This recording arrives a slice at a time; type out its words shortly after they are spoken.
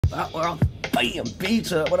We're on bam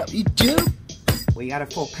pizza. What up, YouTube? We got a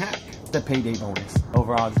full pack. The payday bonus.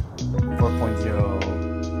 Overall,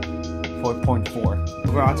 4.4.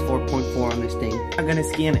 Overall, 4.4 on this thing. I'm gonna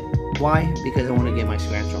scan it. Why? Because I want to get my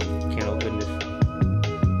scratch on. Can't open this.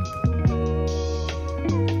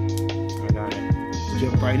 I got it.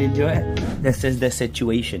 Jump right into it. This is the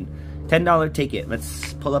situation. $10 ticket.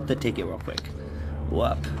 Let's pull up the ticket real quick.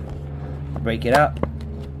 Whoop. Break it up.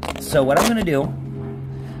 So what I'm gonna do,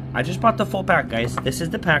 I just bought the full pack, guys. This is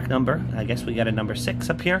the pack number. I guess we got a number 6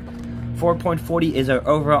 up here. 4.40 is our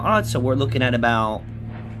overall odds, so we're looking at about,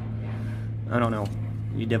 I don't know,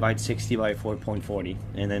 you divide 60 by 4.40,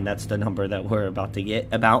 and then that's the number that we're about to get.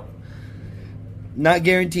 About. Not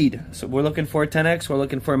guaranteed. So we're looking for a 10x, we're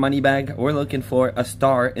looking for a money bag, we're looking for a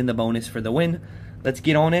star in the bonus for the win. Let's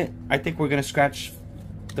get on it. I think we're gonna scratch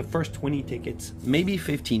the first 20 tickets, maybe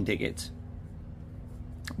 15 tickets.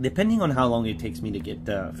 Depending on how long it takes me to get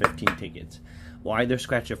the 15 tickets. We'll either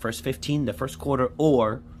scratch the first 15, the first quarter,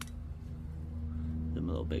 or them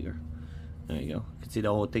a little bigger. There you go. You can see the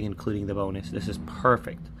whole thing, including the bonus. This is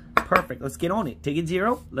perfect. Perfect. Let's get on it. Ticket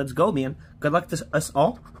 0. Let's go, man. Good luck to us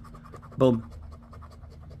all. Boom.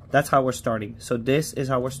 That's how we're starting. So this is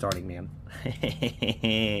how we're starting, man.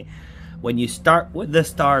 When you start with the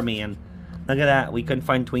star, man. Look at that. We couldn't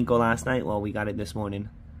find Twinkle last night. Well, we got it this morning.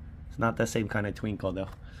 It's not the same kind of twinkle, though.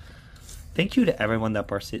 Thank you to everyone that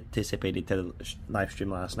participated to the live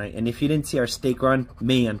stream last night. And if you didn't see our stake run,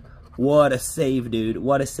 man, what a save, dude.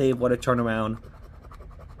 What a save. What a turnaround.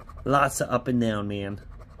 Lots of up and down, man.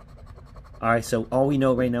 Alright, so all we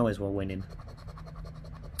know right now is we're winning.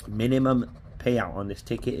 Minimum payout on this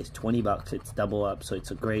ticket is 20 bucks. It's double up, so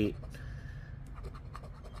it's a great...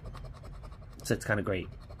 So it's kind of great,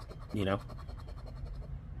 you know?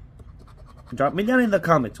 Drop me down in the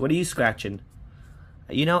comments. What are you scratching?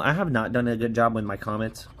 You know, I have not done a good job with my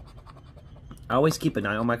comments. I always keep an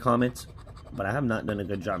eye on my comments, but I have not done a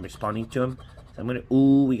good job responding to them. So I'm going to...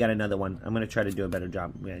 Ooh, we got another one. I'm going to try to do a better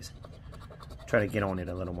job, guys. Try to get on it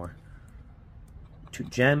a little more. 2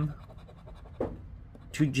 gem.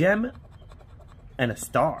 2 gem. And a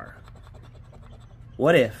star.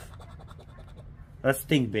 What if? Let's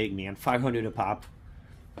think big, man. 500 a pop.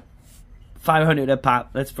 500 a pop.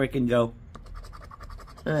 Let's freaking go.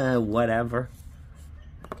 Whatever.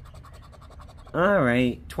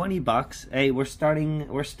 Alright, 20 bucks. Hey, we're starting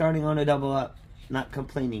on a double up. Not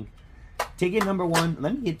complaining. Ticket number 1.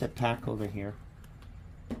 Let me get the pack over here.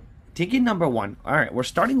 Ticket number 1. Alright, we're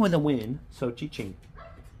starting with a win. So, chi-ching.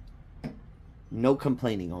 No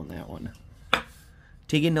complaining on that one.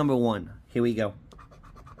 Ticket number 1. Here we go.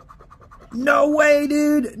 No way,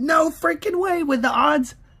 dude. No freaking way with the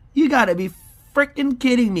odds. You gotta be freaking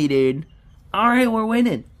kidding me, dude. Alright, we're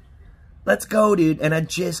winning. Let's go, dude. And I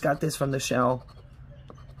just got this from the shell.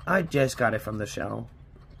 I just got it from the shell.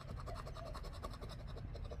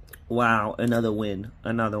 Wow, another win.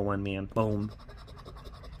 Another one, man. Boom.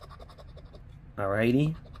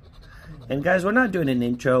 Alrighty. And guys, we're not doing an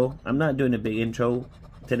intro. I'm not doing a big intro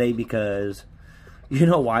today because... You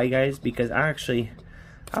know why, guys? Because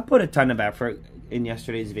I put a ton of effort in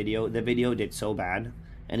yesterday's video. The video did so bad.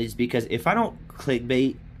 And it's because if I don't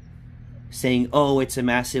clickbait saying, oh, it's a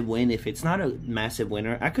massive win. If it's not a massive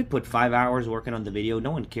winner, I could put 5 hours working on the video.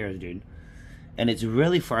 No one cares, dude. And it's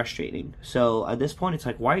really frustrating. So at this point, it's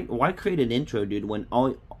like, why create an intro, dude, when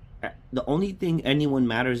the only thing anyone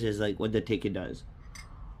matters is like what the ticket does.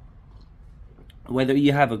 Whether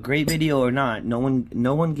you have a great video or not, no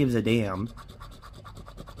one gives a damn.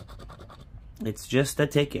 It's just a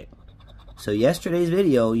ticket. So yesterday's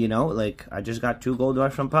video, you know, like I just got 2 gold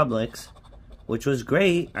bars from Publix, which was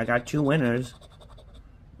great. I got 2 winners,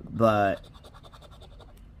 but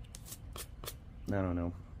I don't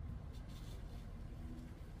know.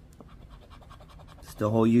 It's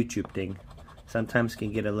the whole YouTube thing. Sometimes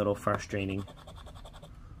can get a little frustrating.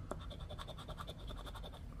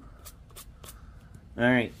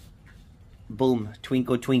 Alright. Boom.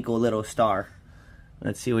 Twinkle, twinkle, little star.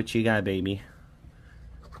 Let's see what you got, baby.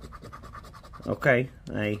 Okay.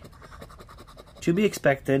 To be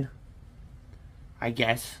expected. I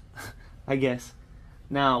guess. I guess.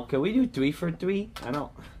 Now, can we do 3 for 3? I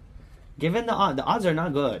don't... Given the odds are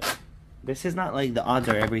not good. This is not like the odds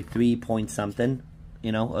are every 3 point something.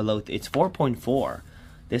 You know, it's 4.4.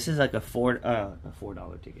 This is like a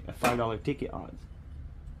 $4 ticket. A $5 ticket odds.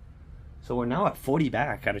 So we're now at 40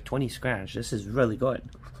 back out of 20 scratch. This is really good.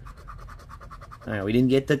 Alright, we didn't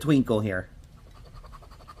get the twinkle here.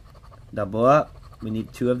 Double up. We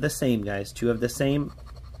need 2 of the same, guys. 2 of the same.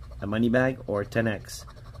 A money bag or 10x.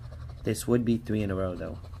 This would be 3 in a row,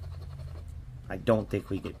 though. I don't think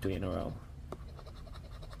we get 3 in a row.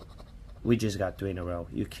 We just got 3 in a row.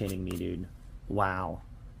 You kidding me, dude? Wow.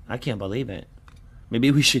 I can't believe it.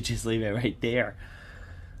 Maybe we should just leave it right there.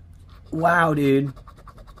 Wow, dude.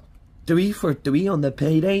 3 for 3 on the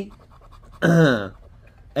payday? And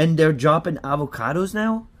they're dropping avocados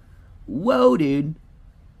now? Whoa, dude.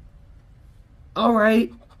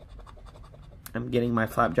 Alright. I'm getting my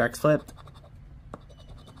flapjacks flipped.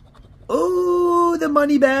 Ooh, the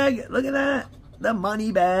money bag. Look at that. The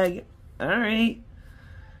money bag. Alright.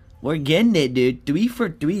 We're getting it, dude. 3 for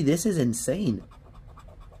 3. This is insane.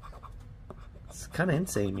 It's kind of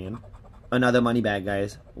insane, man. Another money bag,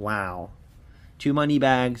 guys. Wow. 2 money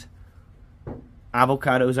bags.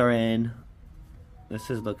 Avocados are in. This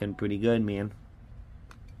is looking pretty good, man.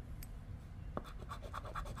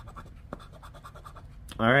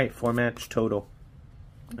 Alright, 4 match total.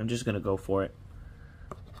 I'm just going to go for it.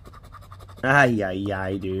 Ay, ay,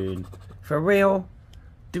 ay, dude. For real?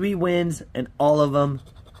 3 wins and all of them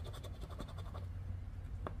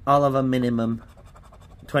minimum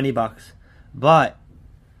 20 bucks. But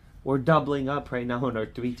we're doubling up right now on our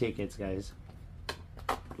 3 tickets, guys.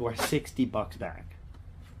 We're 60 bucks back.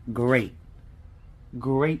 Great.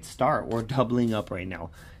 Great start. We're doubling up right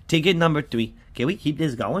now. Ticket number 3. Can we keep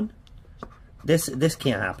this going? This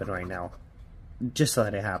can't happen right now. Just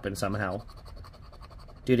let it happen somehow.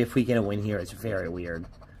 Dude, if we get a win here, it's very weird.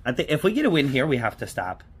 I think if we get a win here, we have to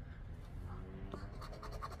stop.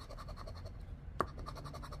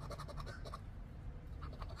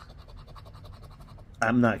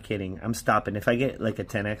 I'm not kidding. I'm stopping. If I get like a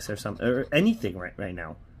 10x or something, or anything right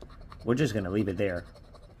now, we're just going to leave it there.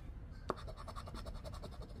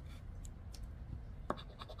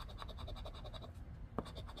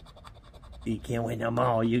 You can't win them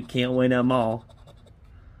all. You can't win them all.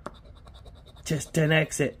 Just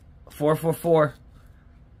 10x it. 4 for 4.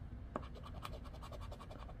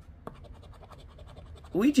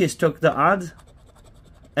 We just took the odds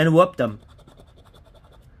and whooped them.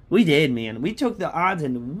 We did, man. We took the odds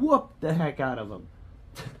and whooped the heck out of them.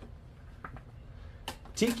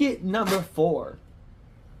 Ticket number 4.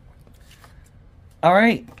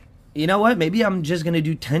 Alright. You know what? Maybe I'm just going to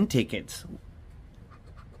do 10 tickets.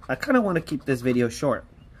 I kind of want to keep this video short.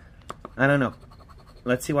 I don't know.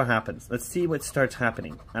 Let's see what happens. Let's see what starts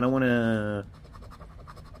happening. I don't want to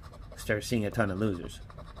start seeing a ton of losers.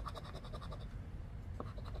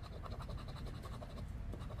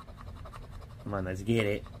 Come on, let's get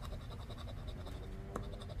it.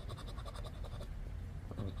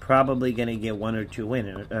 I'm probably gonna get 1 or 2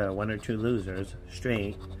 winners, 1 or 2 losers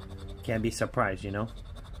straight. Can't be surprised, you know.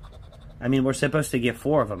 I mean, we're supposed to get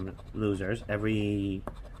 4 of them losers every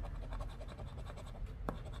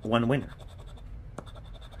 1 winner.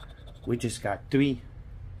 We just got 3.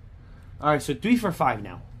 All right, so 3 for 5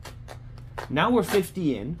 now. Now we're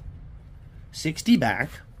 50 in, 60 back.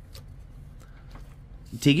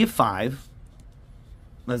 Ticket 5.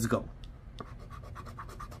 Let's go.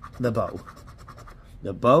 The bow.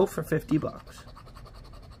 The bow for 50 bucks.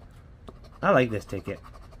 I like this ticket.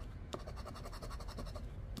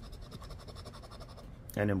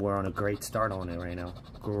 And then we're on a great start on it right now.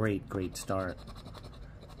 Great start.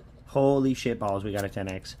 Holy shit balls, we got a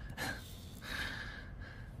 10x.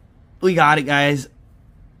 We got it, guys.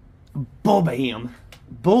 Bull bam.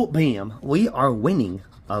 Bull bam. We are winning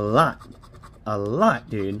a lot. A lot,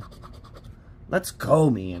 dude. Let's go,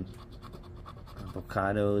 man.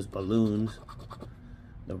 Avocados, balloons,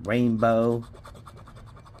 the rainbow,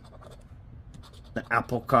 the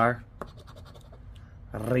apple car,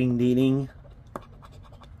 ring ding ding,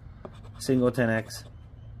 single 10x.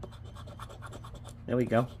 There we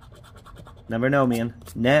go. Never know, man.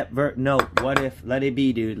 Never know. What if? Let it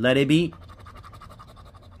be, dude. Let it be.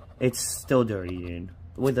 It's still dirty, dude.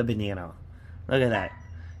 With a banana. Look at that.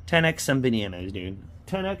 10x some bananas, dude.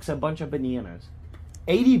 10x a bunch of bananas.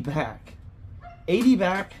 80 back. 80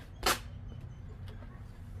 back.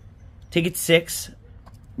 Ticket 6.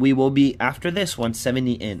 We will be, after this one,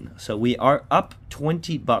 70 in. So we are up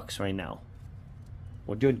 20 bucks right now.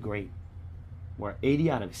 We're doing great. We're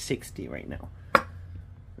 80 out of 60 right now.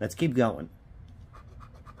 Let's keep going.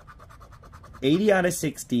 80 out of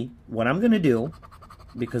 60. What I'm going to do,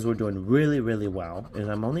 because we're doing really well, is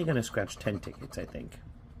I'm only going to scratch 10 tickets, I think.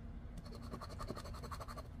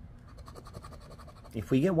 If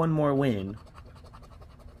we get 1 more win,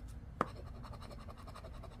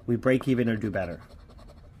 we break even or do better.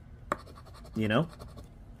 You know?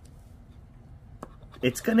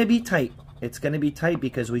 It's going to be tight. It's going to be tight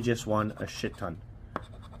because we just won a shit ton.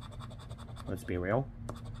 Let's be real.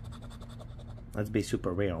 Let's be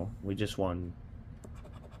super real. We just won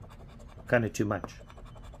kind of too much.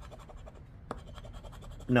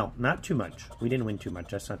 No, not too much. We didn't win too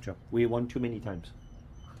much. That's not true. We won too many times.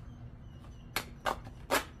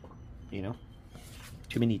 You know?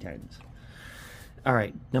 Too many times.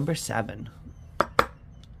 Alright, number 7.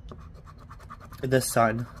 The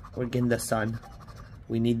sun. We're getting the sun.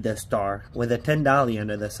 We need the star. With a $10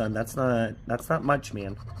 under the sun, that's not much,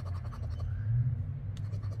 man.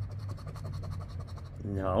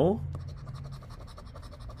 No.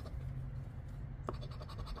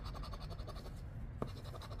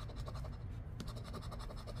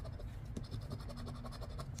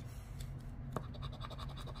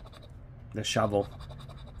 The shovel.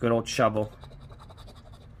 Good old shovel.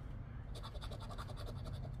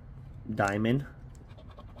 Diamond.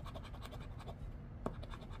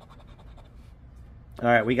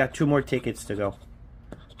 Alright, we got 2 more tickets to go.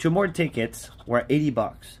 2 more tickets. We're at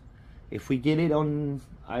 $80. If we get it on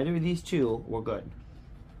either of these 2, we're good.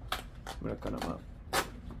 I'm gonna cut them up.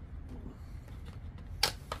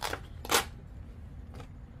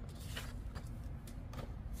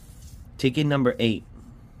 Ticket number 8.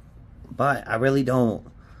 But I really don't.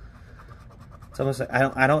 It's almost like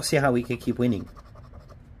I don't see how we could keep winning.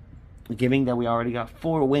 Given that we already got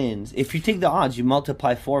 4 wins. If you take the odds, you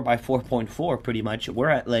multiply 4 by 4.4 pretty much. We're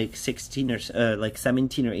at like 16 or like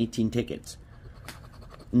 17 or 18 tickets.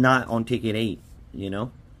 Not on ticket 8, you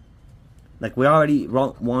know? Like we already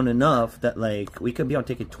won enough that like we could be on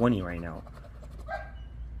ticket 20 right now.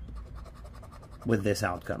 With this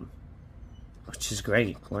outcome. Which is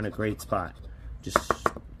great. We're in a great spot. Just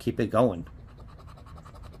keep it going.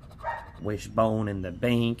 Wishbone in the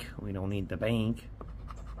bank. We don't need the bank.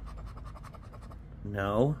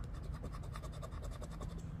 No.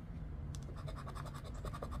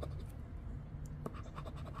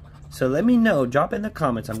 So let me know. Drop in the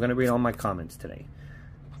comments. I'm going to read all my comments today.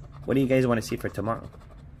 What do you guys want to see for tomorrow?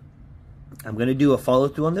 I'm going to do a follow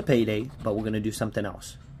through on the payday, but we're going to do something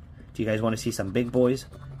else. Do you guys want to see some big boys?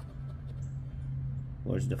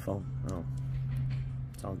 Where's the phone? Oh.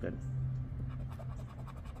 It's all good.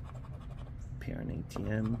 Parent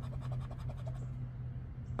ATM.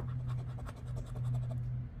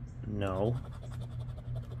 No.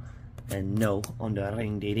 And no on the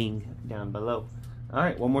ring ding down below.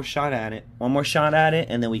 Alright, one more shot at it. One more shot at it,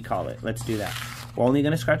 and then we call it. Let's do that. We're only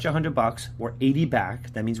going to scratch $100. We're 80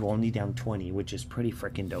 back. That means we're only down 20, which is pretty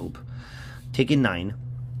freaking dope. Ticket 9.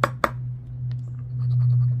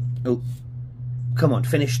 Oh. Come on,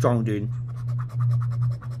 finish strong, dude.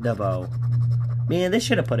 Double. Man, this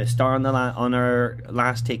should have put a star on the on our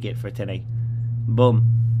last ticket for today. Boom.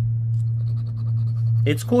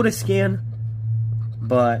 It's cool to scan,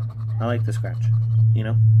 but I like the scratch, you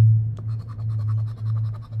know?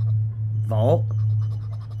 Vault.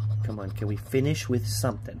 Come on, can we finish with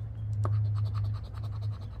something?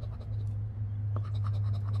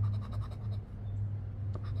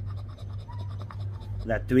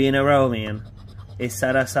 That 3 in a row, man. It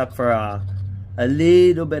set us up for a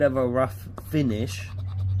little bit of a rough finish.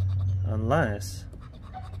 Unless...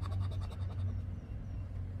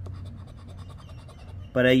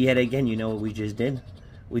 But yet again, you know what we just did?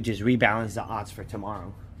 We just rebalanced the odds for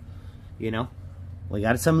tomorrow. You know? We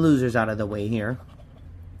got some losers out of the way here.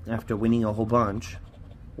 After winning a whole bunch.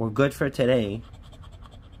 We're good for today.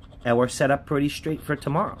 And we're set up pretty straight for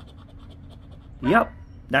tomorrow. Yep.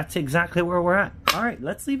 That's exactly where we're at. Alright,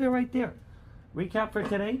 let's leave it right there. Recap for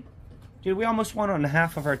today. Dude, we almost won on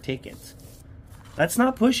half of our tickets. Let's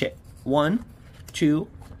not push it. 1, 2,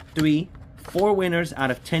 3, 4 winners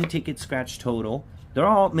out of 10 tickets scratched total. They're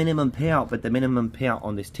all minimum payout, but the minimum payout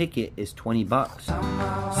on this ticket is $20.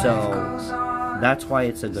 So that's why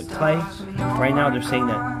it's a good play. Right now they're saying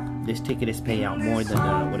that this ticket is paying out more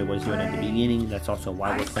than what it was doing at the beginning. That's also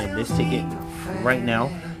why we're playing this ticket right now.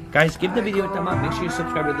 Guys, give the video a thumb up. Make sure you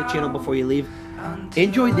subscribe to the channel before you leave.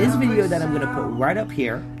 Enjoy this video that I'm going to put right up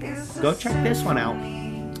here. Go check this one out.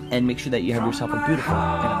 And make sure that you have yourself a beautiful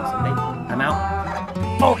and awesome day. I'm out.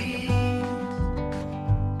 Boom.